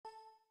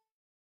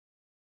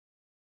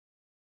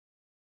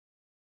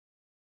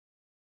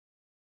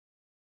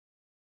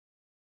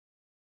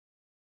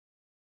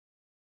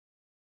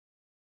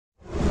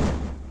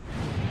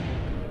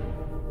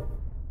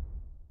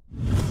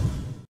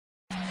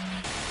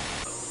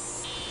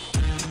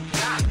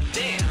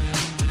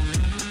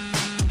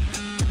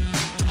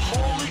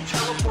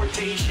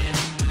rotation.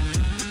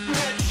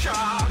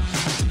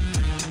 Headshots.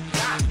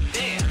 God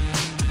damn.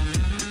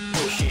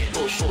 Bullshit,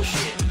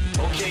 bullshit.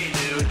 Okay,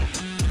 dude.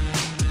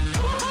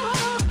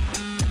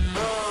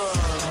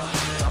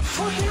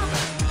 Fuck you.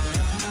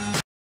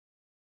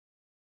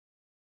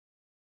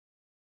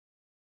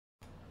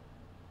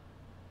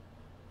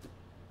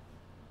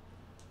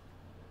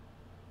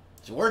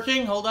 Is it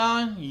working? Hold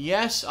on.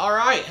 Yes. All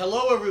right.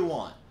 Hello,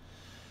 everyone.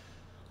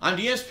 I'm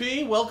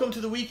DSP. Welcome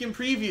to the Weekend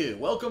Preview.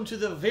 Welcome to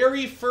the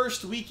very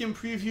first Weekend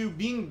Preview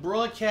being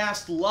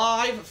broadcast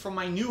live from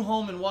my new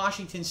home in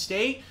Washington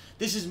State.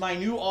 This is my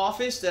new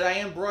office that I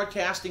am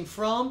broadcasting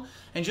from.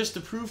 And just to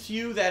prove to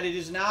you that it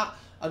is not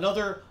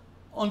another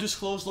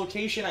undisclosed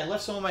location, I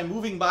left some of my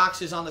moving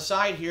boxes on the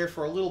side here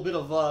for a little bit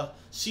of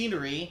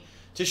scenery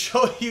to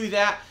show you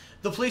that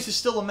the place is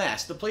still a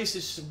mess. The place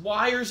is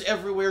wires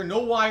everywhere, no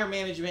wire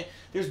management.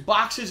 There's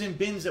boxes and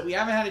bins that we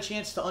haven't had a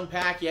chance to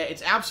unpack yet.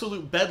 It's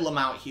absolute bedlam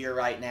out here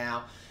right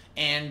now.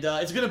 And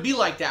it's going to be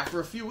like that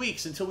for a few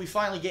weeks until we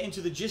finally get into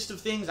the gist of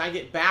things. I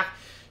get back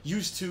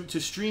used to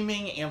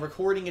streaming and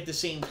recording at the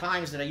same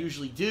times that I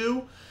usually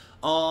do.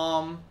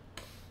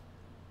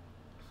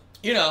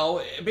 You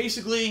know,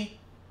 basically,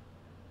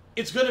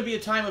 it's going to be a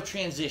time of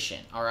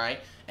transition, all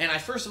right? And I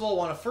first of all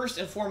want to first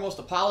and foremost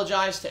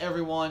apologize to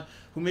everyone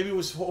who maybe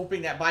was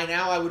hoping that by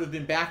now I would have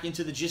been back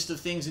into the gist of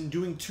things and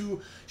doing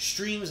 2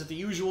 streams at the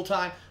usual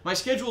time. My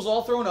schedule's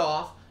all thrown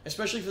off,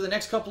 especially for the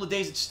next couple of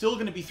days. It's still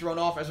going to be thrown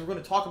off, as we're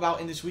going to talk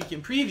about in this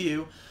Weekend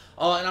Preview.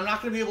 And I'm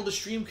not going to be able to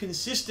stream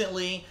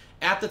consistently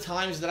at the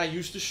times that I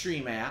used to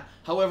stream at.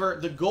 However,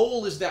 the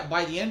goal is that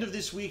by the end of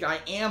this week, I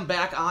am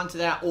back onto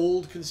that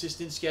old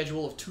consistent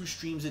schedule of 2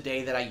 streams a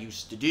day that I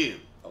used to do.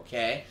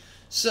 Okay?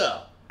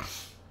 So,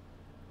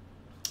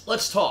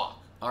 let's talk,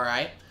 all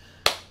right?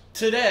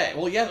 Today,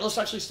 well, yeah, let's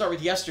actually start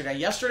with yesterday.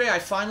 Yesterday, I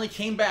finally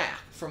came back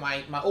from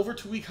my over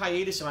 2-week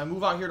hiatus and my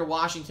move out here to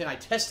Washington. I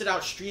tested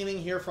out streaming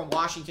here from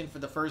Washington for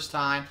the first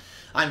time.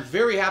 I'm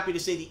very happy to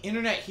say the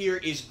internet here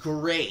is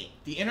great.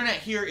 The internet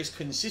here is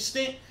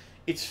consistent.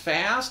 It's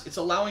fast. It's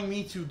allowing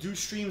me to do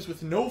streams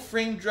with no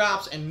frame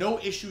drops and no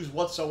issues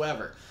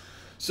whatsoever.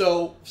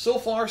 So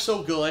far,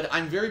 so good.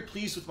 I'm very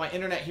pleased with my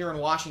internet here in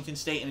Washington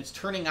State, and it's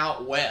turning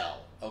out well,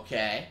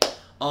 okay?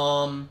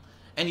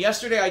 And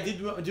yesterday I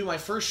did do my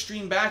first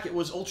stream back. It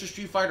was Ultra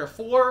Street Fighter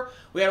 4.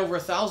 We had over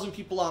 1,000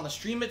 people on the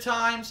stream at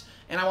times.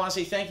 And I want to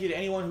say thank you to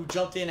anyone who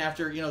jumped in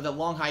after, you know, the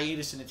long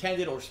hiatus and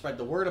attended or spread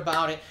the word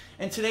about it.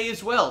 And today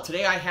as well.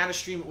 Today I had a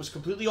stream. It was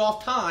completely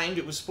off-timed.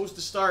 It was supposed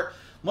to start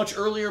much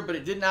earlier, but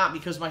it did not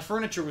because my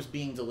furniture was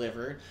being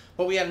delivered.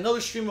 But we had another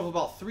stream of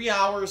about 3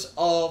 hours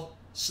of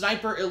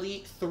Sniper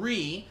Elite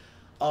 3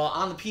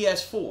 on the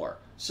PS4.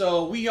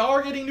 So we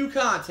are getting new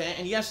content,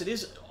 and yes, it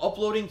is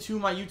uploading to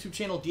my YouTube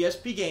channel,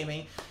 DSP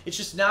Gaming. It's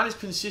just not as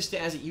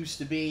consistent as it used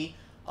to be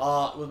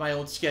with my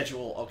old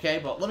schedule, okay?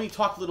 But let me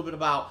talk a little bit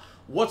about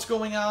what's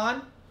going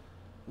on,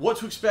 what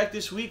to expect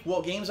this week,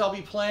 what games I'll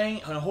be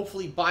playing, and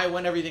hopefully by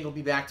when everything will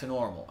be back to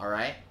normal, all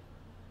right?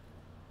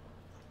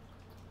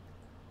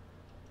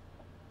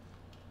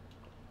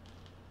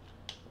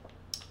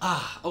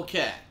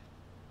 Okay.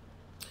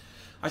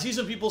 I see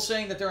some people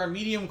saying that there are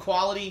medium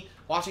quality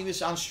watching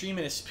this on stream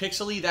and it's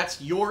pixely.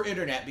 That's your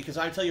internet, because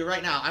I tell you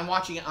right now, I'm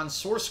watching it on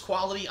source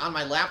quality on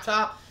my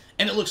laptop,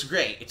 and it looks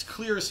great. It's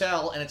clear as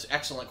hell, and it's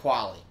excellent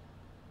quality.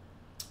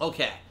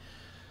 Okay.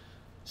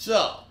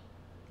 So,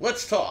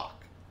 let's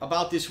talk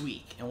about this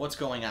week and what's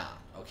going on,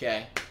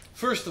 okay?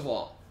 First of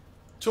all,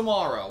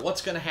 tomorrow,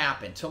 what's going to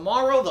happen?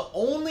 Tomorrow, the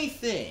only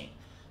thing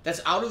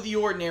that's out of the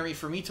ordinary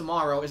for me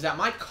tomorrow is that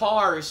my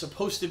car is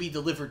supposed to be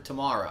delivered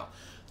tomorrow.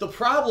 The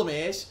problem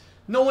is,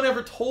 no one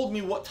ever told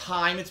me what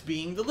time it's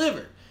being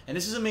delivered. And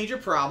this is a major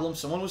problem.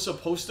 Someone was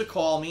supposed to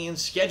call me and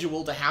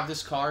schedule to have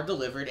this car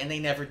delivered, and they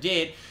never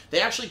did. They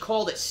actually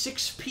called at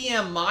 6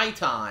 p.m. my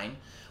time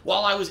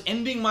while I was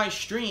ending my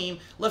stream,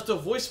 left a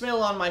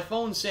voicemail on my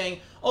phone saying,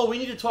 oh, we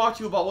need to talk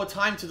to you about what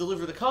time to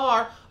deliver the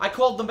car. I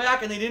called them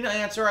back, and they didn't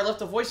answer. I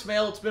left a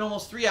voicemail. It's been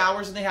almost 3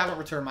 hours, and they haven't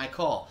returned my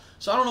call.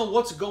 So I don't know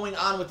what's going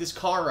on with this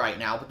car right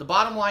now, but the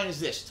bottom line is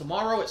this.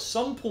 Tomorrow at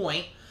some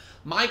point,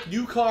 my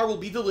new car will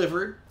be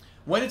delivered.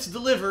 When it's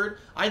delivered,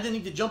 I then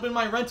need to jump in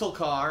my rental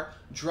car,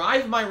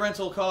 drive my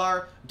rental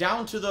car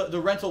down to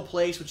the rental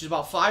place, which is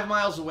about 5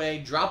 miles away,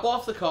 drop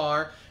off the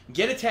car,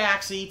 get a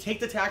taxi, take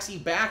the taxi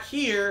back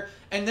here,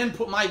 and then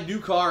put my new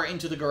car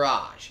into the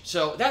garage.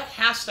 So that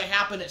has to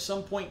happen at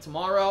some point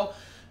tomorrow,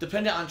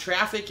 dependent on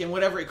traffic and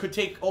whatever. It could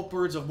take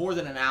upwards of more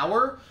than an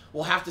hour.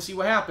 We'll have to see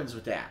what happens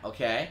with that,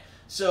 okay?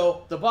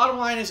 So the bottom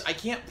line is I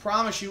can't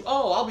promise you,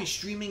 oh, I'll be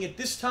streaming at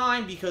this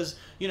time because,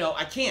 you know,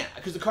 I can't.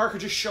 Because the car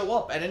could just show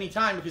up at any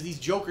time because these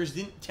jokers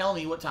didn't tell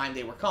me what time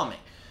they were coming.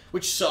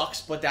 Which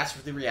sucks, but that's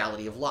the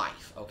reality of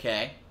life,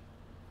 okay?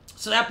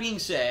 So that being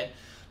said,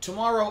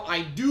 tomorrow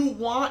I do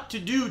want to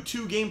do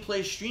 2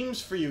 gameplay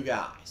streams for you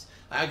guys.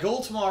 My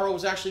goal tomorrow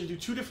was actually to do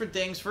 2 different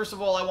things. First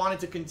of all, I wanted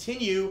to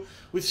continue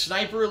with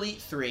Sniper Elite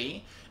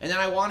 3. And then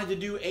I wanted to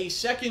do a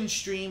second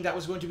stream that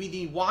was going to be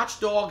the Watch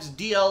Dogs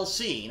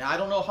DLC. Now, I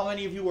don't know how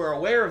many of you are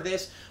aware of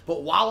this,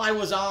 but while I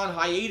was on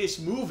hiatus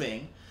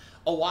moving,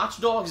 a Watch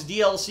Dogs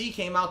DLC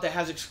came out that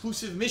has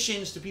exclusive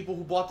missions to people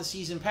who bought the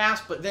season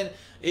pass, but then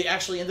it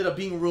actually ended up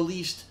being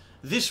released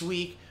this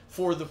week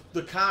for the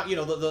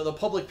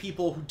public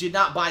people who did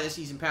not buy the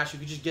season pass. You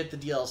could just get the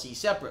DLC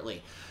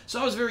separately.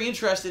 So I was very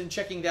interested in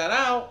checking that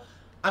out.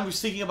 I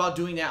was thinking about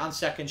doing that on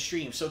second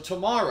stream. So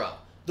tomorrow,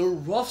 the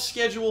rough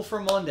schedule for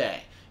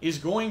Monday is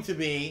going to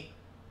be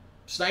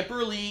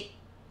Sniper Elite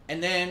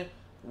and then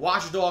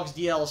Watch Dogs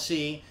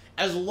DLC,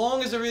 as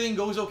long as everything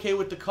goes okay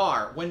with the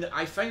car. When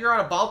I figure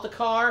out about the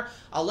car,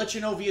 I'll let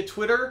you know via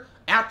Twitter,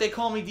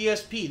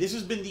 @TheyCallMeDSP. This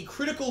has been the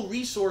critical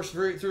resource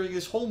through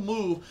this whole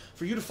move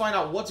for you to find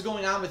out what's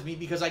going on with me,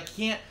 because I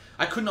couldn't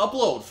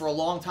upload for a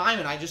long time,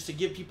 and just to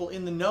give people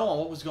in the know on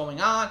what was going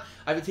on.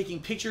 I've been taking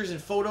pictures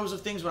and photos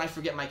of things when I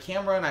forget my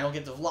camera and I don't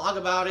get to vlog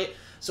about it.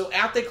 So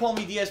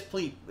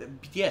 @TheyCallMeDSP,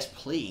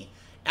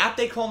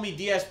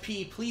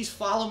 @TheyCallMeDSP, please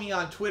follow me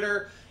on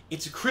Twitter.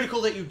 It's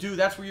critical that you do.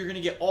 That's where you're going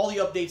to get all the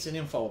updates and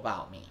info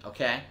about me,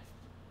 okay?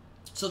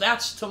 So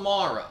that's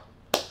tomorrow.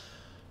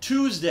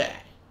 Tuesday,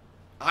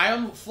 I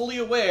am fully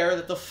aware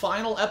that the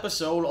final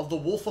episode of The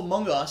Wolf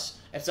Among Us,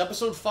 it's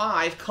episode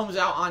 5, comes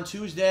out on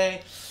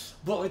Tuesday,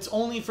 but it's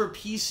only for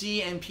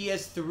PC and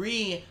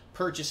PS3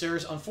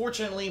 purchasers.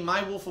 Unfortunately,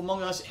 my Wolf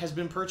Among Us has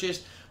been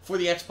purchased for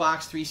the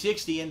Xbox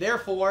 360, and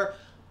therefore,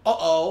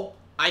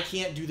 I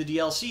can't do the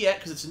DLC yet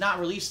because it's not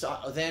released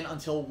then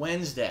until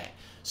Wednesday.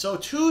 So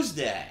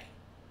Tuesday,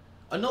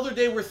 another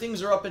day where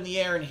things are up in the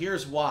air, and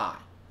here's why.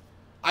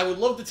 I would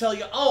love to tell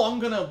you,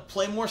 I'm going to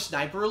play more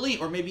Sniper Elite,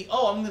 or maybe,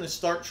 I'm going to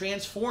start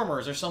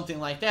Transformers or something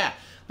like that.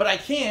 But I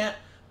can't,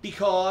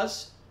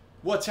 because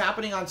what's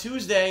happening on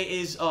Tuesday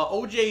is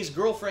OJ's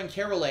girlfriend,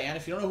 Carol Ann.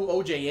 If you don't know who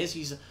OJ is,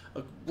 he's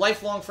a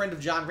lifelong friend of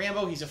John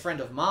Rambo. He's a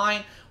friend of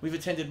mine. We've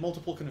attended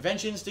multiple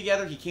conventions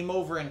together. He came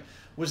over and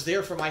was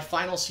there for my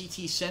final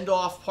CT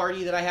send-off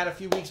party that I had a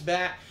few weeks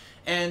back.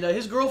 And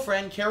his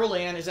girlfriend, Carol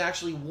Ann, is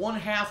actually one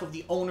half of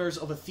the owners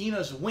of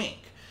Athena's Wink,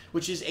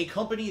 which is a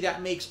company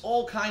that makes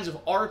all kinds of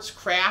arts,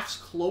 crafts,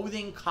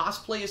 clothing,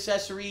 cosplay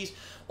accessories,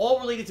 all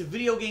related to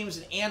video games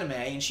and anime.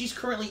 And she's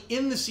currently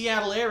in the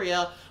Seattle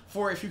area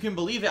for, if you can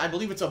believe it, I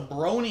believe it's a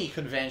Brony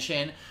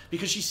convention,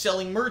 because she's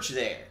selling merch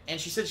there. And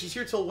she said she's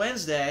here till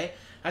Wednesday.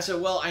 I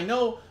said, well, I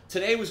know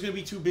today was going to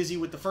be too busy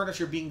with the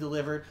furniture being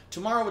delivered.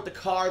 Tomorrow with the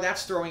car,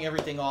 that's throwing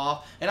everything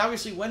off. And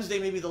obviously Wednesday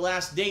may be the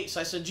last date. So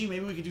I said, gee,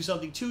 maybe we could do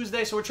something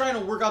Tuesday. So we're trying to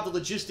work out the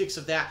logistics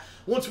of that.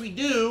 Once we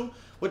do,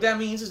 what that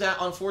means is that,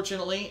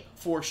 unfortunately,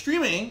 for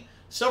streaming,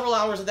 several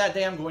hours of that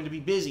day I'm going to be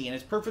busy. And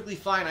it's perfectly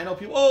fine. I know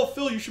people,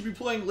 Phil, you should be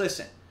playing.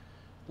 Listen.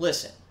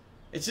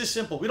 It's just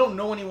simple. We don't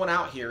know anyone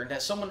out here, and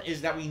that someone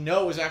that we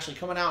know is actually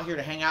coming out here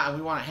to hang out, and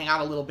we want to hang out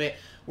a little bit.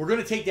 We're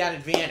going to take that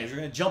advantage. We're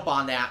going to jump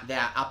on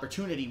that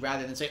opportunity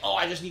rather than say,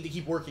 I just need to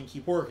keep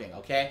working,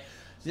 okay?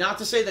 Not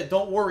to say that,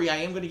 don't worry, I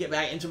am going to get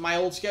back into my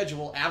old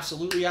schedule.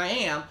 Absolutely I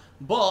am.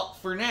 But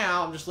for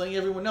now, I'm just letting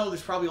everyone know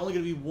there's probably only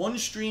going to be one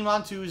stream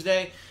on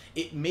Tuesday.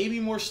 It may be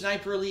more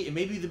Sniper Elite. It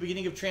may be the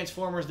beginning of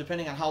Transformers,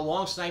 depending on how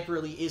long Sniper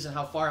Elite is and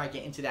how far I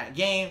get into that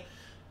game.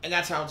 And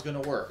that's how it's going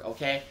to work,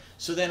 okay?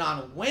 So then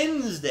on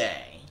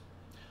Wednesday,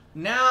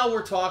 now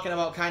we're talking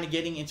about kind of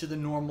getting into the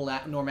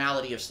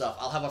normality of stuff.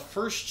 I'll have a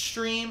first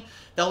stream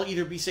that will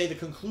either be, say, the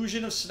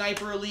conclusion of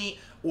Sniper Elite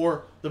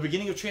or the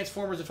beginning of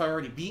Transformers if I've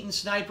already beaten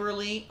Sniper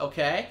Elite,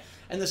 okay?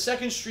 And the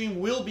second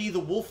stream will be The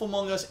Wolf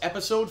Among Us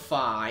Episode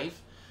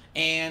 5,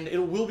 and it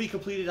will be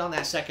completed on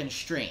that second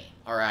stream,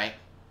 all right?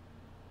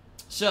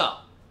 So,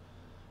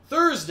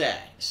 Thursday,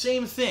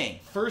 same thing.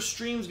 First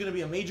stream is going to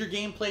be a major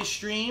gameplay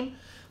stream.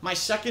 My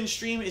second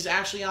stream is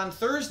actually on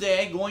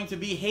Thursday going to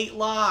be Hate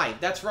Live.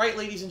 That's right,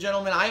 ladies and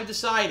gentlemen. I have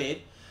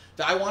decided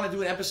that I want to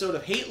do an episode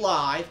of Hate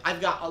Live. I've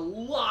got a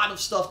lot of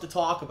stuff to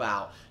talk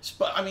about.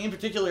 I mean, in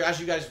particular, as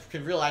you guys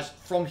can realize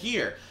from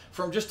here,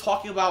 from just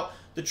talking about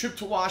the trip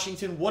to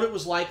Washington, what it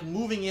was like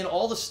moving in,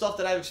 all the stuff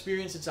that I've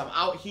experienced since I'm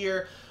out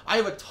here. I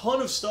have a ton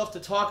of stuff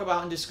to talk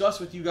about and discuss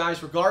with you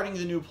guys regarding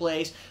the new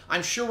place.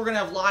 I'm sure we're going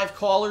to have live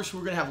callers who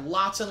are going to have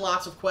lots and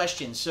lots of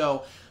questions.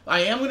 So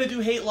I am going to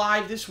do Hate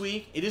Live this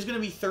week. It is going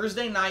to be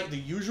Thursday night, the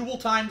usual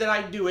time that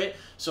I do it.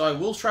 So I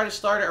will try to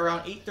start at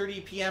around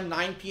 8:30 p.m.,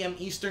 9 p.m.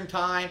 Eastern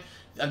time.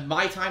 And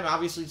my time,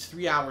 obviously, it's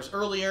 3 hours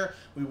earlier.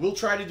 We will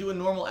try to do a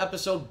normal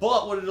episode,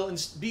 but what it'll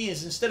be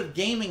is, instead of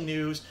gaming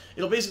news,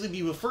 it'll basically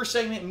be the first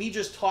segment, me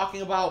just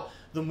talking about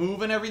the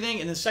move and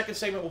everything, and the second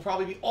segment will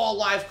probably be all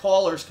live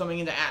callers coming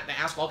in to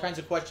ask all kinds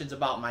of questions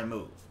about my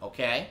move,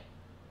 okay?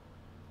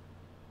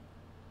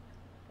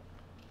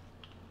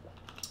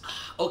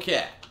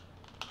 Okay.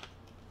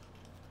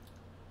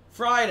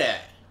 Friday.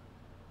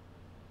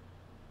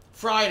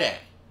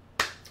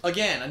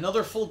 Again,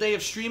 another full day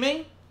of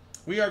streaming.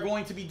 We are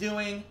going to be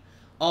doing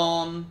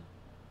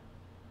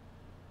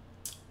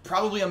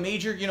probably a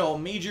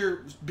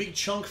major big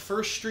chunk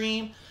first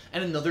stream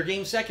and another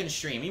game second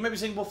stream. You might be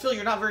saying, well, Phil,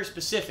 you're not very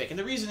specific. And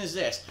the reason is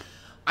this.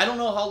 I don't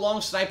know how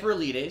long Sniper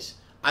Elite is.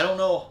 I don't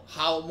know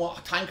how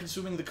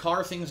time-consuming the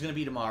car thing is going to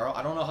be tomorrow.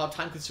 I don't know how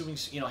time-consuming,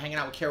 hanging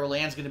out with Carol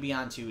Ann's going to be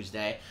on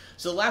Tuesday.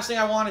 So the last thing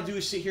I want to do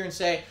is sit here and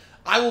say,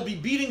 I will be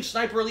beating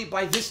Sniper Elite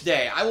by this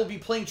day. I will be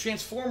playing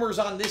Transformers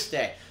on this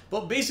day.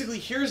 But basically,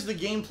 here's the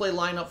gameplay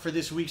lineup for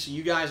this week so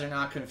you guys are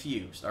not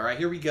confused. All right,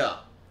 here we go.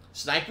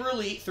 Sniper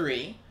Elite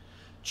 3,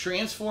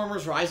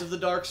 Transformers Rise of the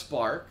Dark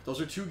Spark.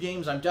 Those are 2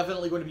 games I'm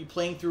definitely going to be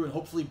playing through and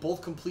hopefully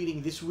both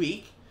completing this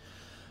week.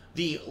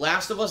 The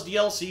Last of Us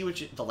DLC,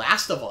 which is... The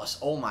Last of Us,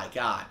 oh my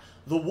god.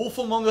 The Wolf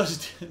Among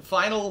Us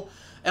final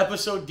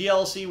episode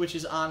DLC, which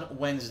is on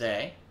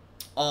Wednesday.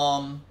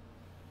 And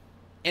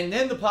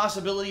then the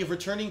possibility of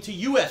returning to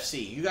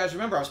UFC. You guys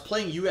remember, I was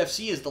playing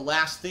UFC as the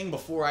last thing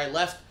before I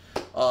left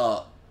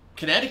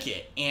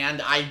Connecticut.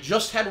 And I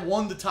just had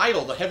won the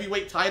title, the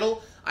heavyweight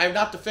title. I have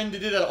not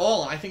defended it at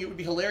all. And I think it would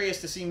be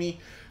hilarious to see me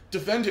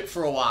defend it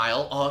for a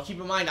while. Keep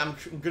in mind, I'm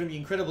going to be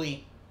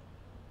incredibly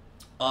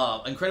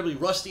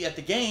rusty at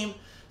the game,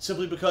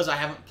 simply because I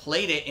haven't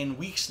played it in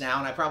weeks now.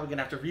 And I'm probably going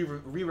to have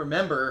to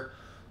remember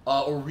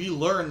or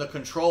relearn the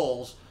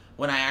controls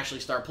when I actually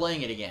start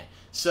playing it again.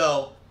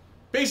 So...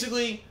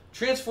 basically,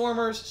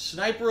 Transformers,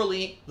 Sniper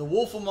Elite, The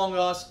Wolf Among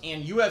Us,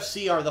 and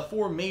UFC are the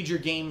 4 major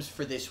games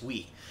for this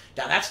week.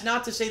 Now, that's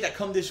not to say that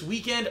come this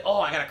weekend, oh,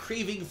 I got a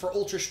craving for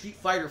Ultra Street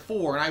Fighter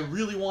 4, and I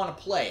really want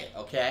to play it,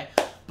 okay?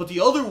 But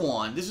the other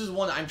one, this is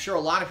one I'm sure a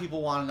lot of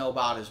people want to know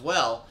about as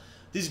well,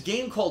 this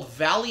game called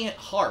Valiant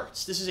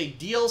Hearts. This is a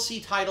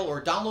DLC title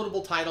or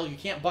downloadable title. You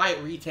can't buy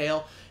it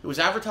retail. It was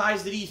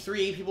advertised at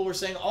E3. People were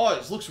saying, oh,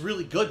 it looks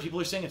really good.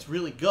 People are saying it's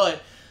really good.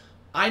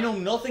 I know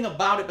nothing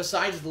about it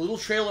besides the little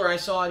trailer I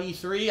saw at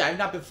E3. I've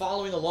not been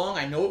following along.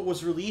 I know it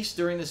was released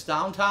during this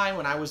downtime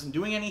when I wasn't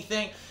doing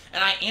anything,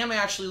 and I am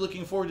actually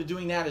looking forward to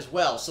doing that as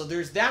well. So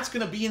that's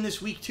going to be in this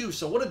week too.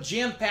 So what a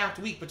jam-packed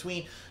week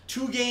between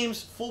 2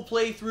 games, full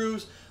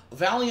playthroughs,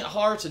 Valiant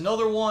Hearts,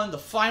 another one, the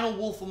final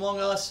Wolf Among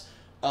Us,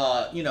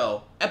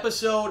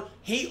 episode,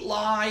 Hate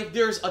Live.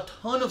 There's a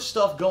ton of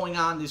stuff going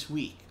on this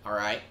week, all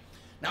right?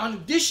 Now, in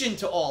addition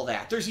to all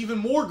that, there's even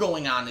more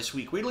going on this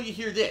week. Wait till you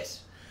hear this.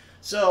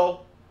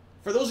 So,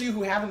 for those of you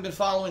who haven't been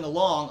following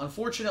along,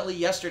 unfortunately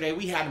yesterday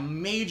we had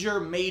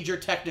major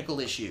technical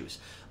issues.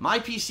 My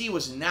PC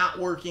was not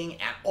working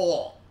at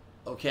all,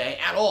 okay,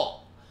 at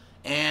all.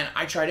 And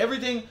I tried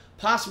everything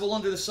possible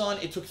under the sun.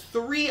 It took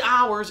 3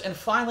 hours, and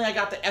finally I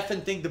got the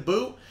effing thing to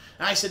boot.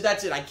 And I said,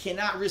 that's it, I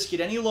cannot risk it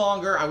any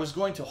longer. I was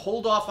going to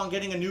hold off on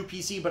getting a new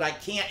PC, but I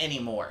can't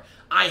anymore.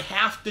 I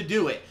have to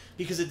do it,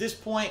 because at this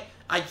point,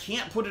 I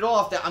can't put it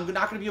off that I'm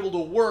not going to be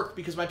able to work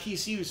because my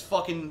PC is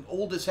fucking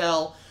old as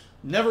hell.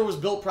 Never was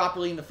built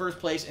properly in the first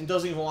place, and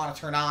doesn't even want to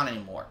turn on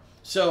anymore.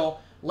 So,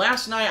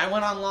 last night I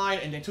went online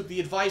and I took the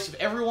advice of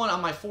everyone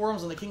on my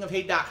forums on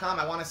thekingofhate.com.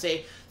 I want to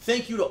say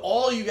thank you to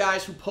all you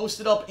guys who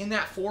posted up in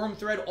that forum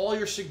thread all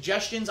your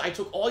suggestions. I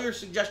took all your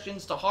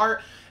suggestions to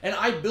heart, and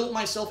I built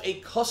myself a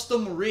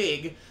custom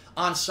rig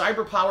on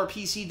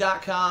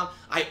cyberpowerpc.com.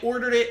 I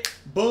ordered it,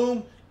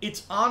 boom.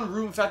 It's en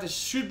route. In fact, it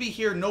should be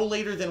here no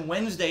later than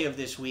Wednesday of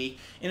this week.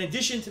 In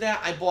addition to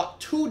that, I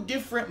bought 2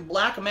 different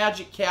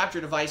Blackmagic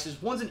capture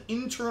devices. One's an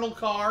internal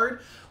card.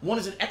 One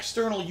is an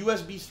external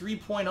USB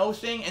 3.0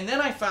 thing. And then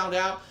I found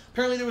out,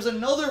 apparently there was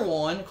another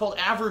one called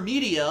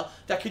AverMedia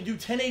that could do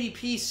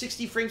 1080p,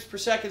 60 frames per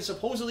second,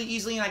 supposedly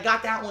easily, and I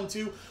got that one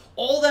too.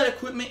 All that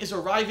equipment is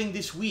arriving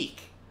this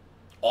week.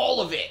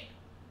 All of it.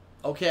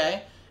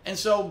 Okay? And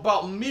so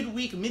about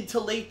midweek, mid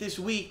to late this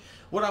week,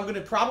 what I'm going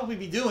to probably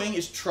be doing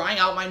is trying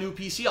out my new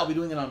PC. I'll be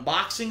doing an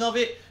unboxing of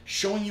it,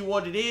 showing you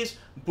what it is,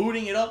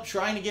 booting it up,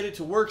 trying to get it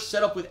to work,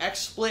 set up with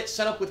XSplit,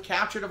 set up with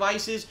capture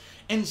devices,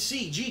 and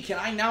see, gee, can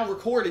I now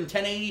record in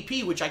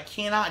 1080p, which I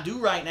cannot do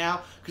right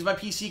now because my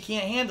PC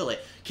can't handle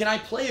it. Can I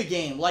play a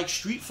game like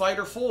Street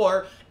Fighter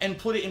 4 and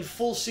put it in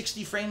full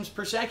 60 frames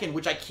per second,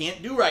 which I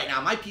can't do right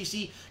now. My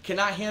PC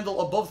cannot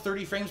handle above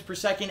 30 frames per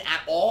second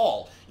at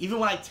all. Even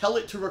when I tell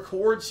it to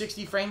record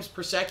 60 frames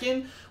per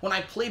second, when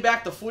I play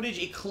back the footage,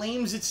 it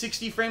claims it's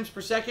 60 frames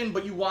per second,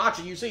 but you watch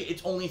it, you say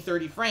it's only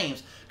 30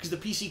 frames because the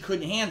PC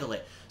couldn't handle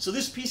it. So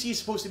this PC is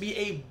supposed to be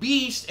a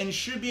beast and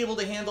should be able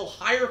to handle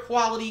higher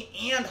quality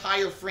and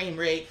higher frame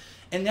rate,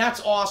 and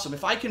that's awesome.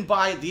 If I can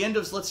by the end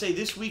of, let's say,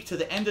 this week to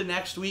the end of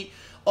next week,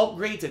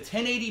 upgrade to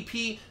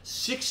 1080p,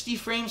 60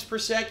 frames per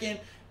second,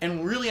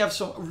 and really have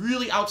some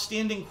really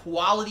outstanding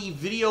quality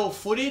video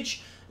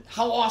footage,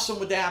 how awesome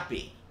would that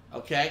be?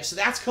 Okay, so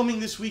that's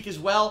coming this week as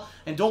well,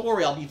 and don't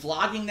worry, I'll be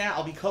vlogging that,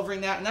 I'll be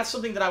covering that, and that's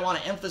something that I want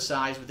to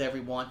emphasize with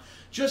everyone.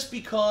 Just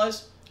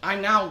because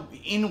I'm now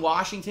in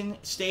Washington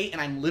State and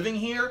I'm living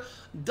here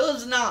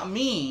does not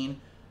mean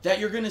that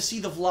you're going to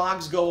see the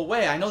vlogs go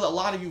away. I know that a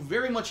lot of you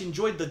very much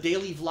enjoyed the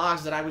daily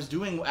vlogs that I was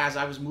doing as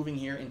I was moving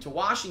here into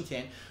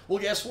Washington. Well,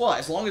 guess what?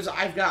 As long as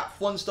I've got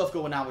fun stuff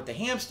going on with the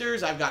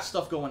hamsters, I've got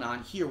stuff going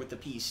on here with the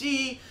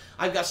PC,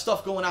 I've got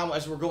stuff going on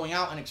as we're going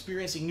out and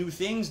experiencing new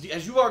things.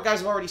 As you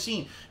guys have already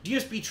seen,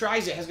 DSP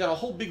Tries It has got a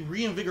whole big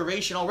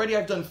reinvigoration. Already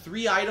I've done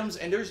 3 items,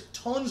 and there's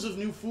tons of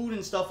new food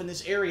and stuff in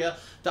this area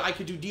that I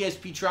could do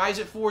DSP Tries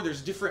It for.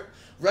 There's different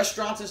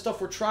restaurants and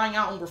stuff we're trying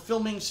out and we're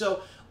filming,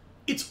 so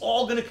it's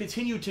all going to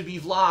continue to be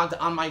vlogged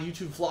on my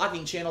YouTube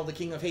vlogging channel, The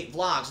King of Hate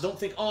Vlogs. Don't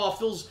think, oh,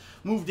 Phil's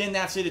moved in,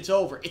 that's it, it's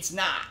over. It's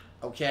not,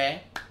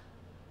 okay?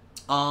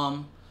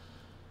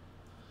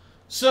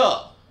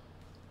 So,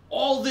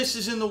 all this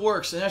is in the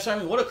works, and that's what I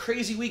mean. What a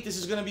crazy week this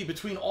is going to be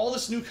between all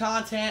this new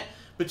content,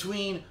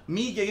 between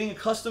me getting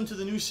accustomed to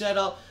the new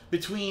setup,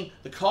 between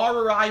the car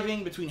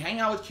arriving, between hanging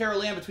out with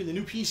Carol Ann, between the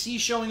new PC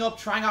showing up,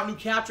 trying out new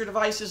capture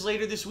devices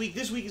later this week.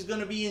 This week is going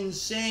to be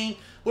insane,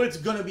 but it's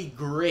going to be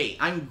great.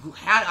 I'm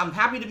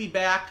happy to be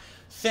back.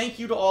 Thank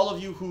you to all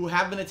of you who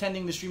have been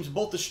attending the streams.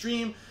 Both the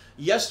stream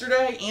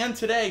yesterday and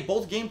today,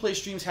 both gameplay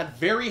streams had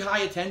very high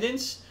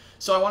attendance.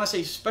 So I want to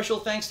say special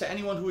thanks to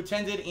anyone who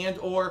attended, and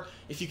or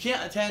if you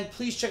can't attend,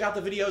 please check out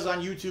the videos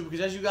on YouTube,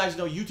 because as you guys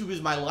know, YouTube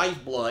is my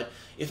lifeblood.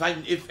 If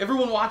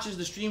everyone watches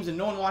the streams and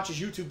no one watches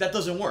YouTube, that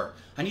doesn't work.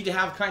 I need to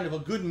have kind of a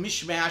good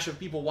mishmash of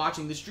people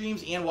watching the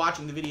streams and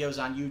watching the videos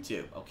on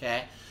YouTube,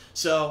 okay?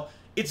 So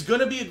it's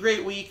going to be a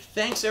great week.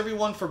 Thanks,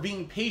 everyone, for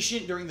being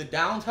patient during the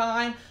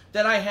downtime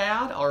that I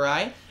had, all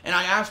right? And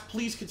I ask,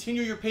 please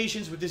continue your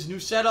patience with this new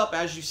setup.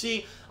 As you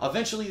see,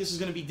 eventually this is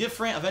going to be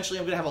different. Eventually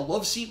I'm going to have a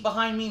love seat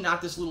behind me,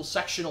 not this little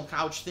sectional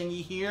couch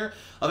thingy here.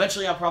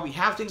 Eventually I'll probably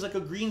have things like a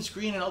green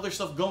screen and other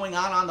stuff going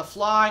on the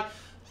fly.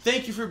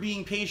 Thank you for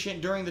being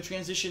patient during the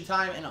transition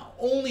time, and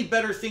only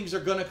better things are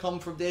going to come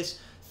from this.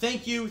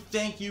 Thank you,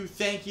 thank you,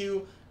 thank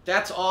you.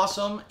 That's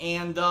awesome,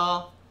 and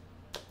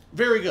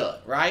very good,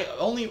 right?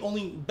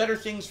 Only better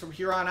things from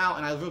here on out,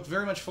 and I look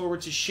very much forward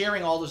to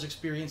sharing all those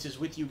experiences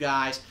with you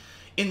guys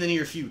in the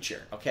near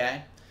future,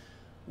 okay?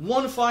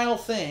 One final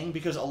thing,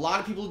 because a lot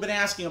of people have been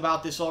asking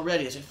about this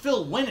already. I said,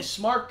 Phil, when is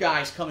Smart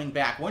Guys coming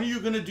back? When are you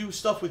going to do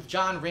stuff with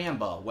John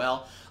Rambo?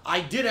 Well,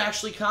 I did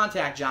actually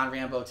contact John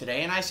Rambo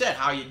today, and I said,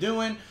 how you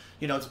doing?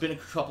 You know, it's been a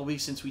couple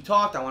weeks since we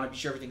talked. I want to be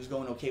sure everything's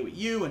going okay with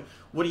you, and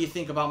what do you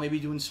think about maybe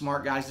doing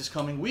Smart Guys this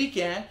coming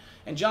weekend?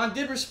 And John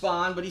did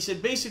respond, but he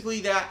said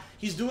basically that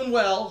he's doing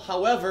well.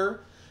 However,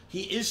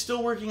 he is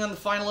still working on the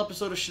final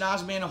episode of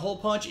Schnozman a Hole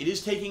Punch. It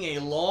is taking a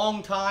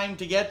long time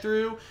to get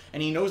through,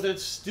 and he knows that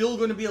it's still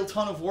going to be a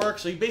ton of work.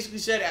 So he basically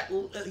said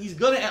he's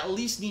going to at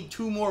least need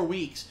 2 more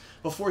weeks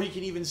before he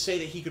can even say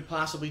that he could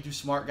possibly do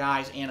Smart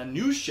Guys and a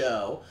new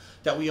show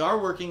that we are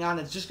working on.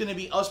 It's just going to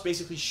be us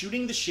basically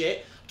shooting the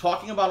shit,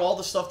 talking about all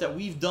the stuff that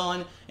we've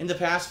done in the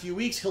past few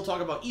weeks. He'll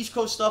talk about East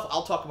Coast stuff.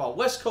 I'll talk about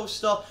West Coast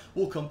stuff.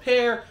 We'll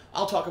compare.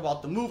 I'll talk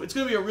about the move. It's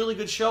going to be a really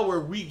good show where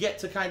we get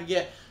to kind of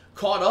get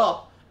caught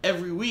up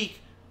every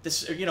week,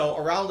 this, you know,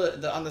 around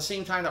on the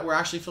same time that we're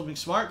actually filming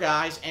Smart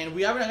Guys, and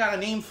we haven't got a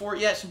name for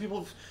it yet. Some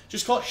people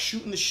just call it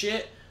shooting the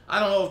shit. I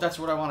don't know if that's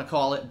what I want to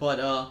call it,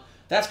 but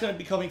that's going to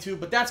be coming too.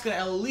 But that's going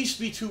to at least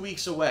be 2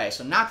 weeks away.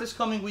 So not this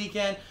coming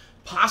weekend,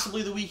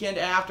 possibly the weekend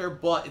after,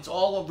 but it's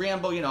all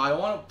Rambo. You know, I don't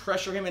want to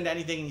pressure him into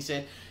anything. And he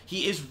said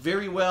he is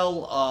very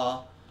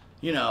well,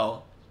 you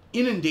know,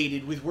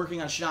 inundated with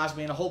working on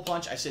Schnozman a Hole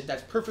Punch. I said,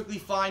 that's perfectly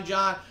fine,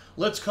 John.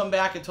 Let's come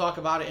back and talk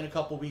about it in a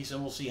couple weeks,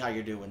 and we'll see how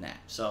you're doing that.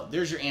 So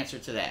there's your answer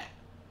to that.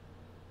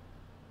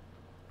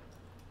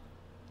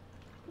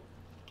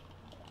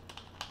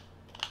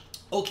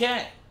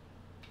 Okay.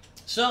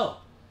 So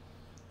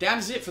that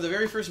is it for the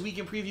very first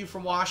weekend preview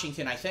from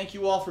Washington. I thank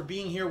you all for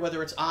being here,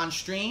 whether it's on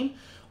stream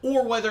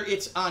or whether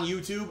it's on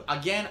YouTube.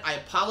 Again, I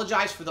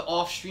apologize for the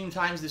off-stream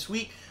times this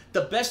week.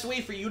 The best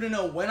way for you to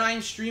know when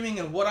I'm streaming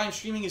and what I'm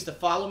streaming is to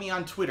follow me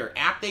on Twitter,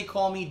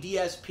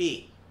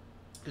 @TheyCallMeDSP.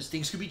 Because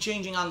things could be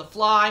changing on the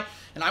fly,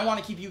 and I want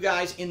to keep you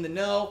guys in the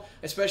know,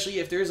 especially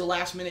if there's a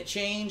last-minute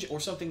change or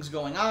something's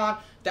going on.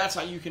 That's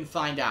how you can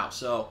find out.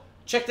 So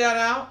check that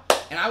out,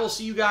 and I will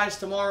see you guys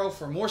tomorrow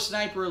for more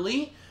Sniper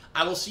Elite.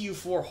 I will see you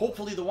for,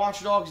 hopefully, the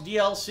Watch Dogs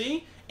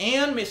DLC,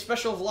 and my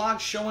special vlog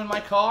showing my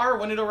car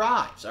when it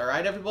arrives. All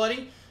right,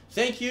 everybody?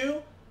 Thank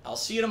you. I'll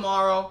see you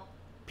tomorrow.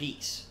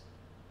 Peace.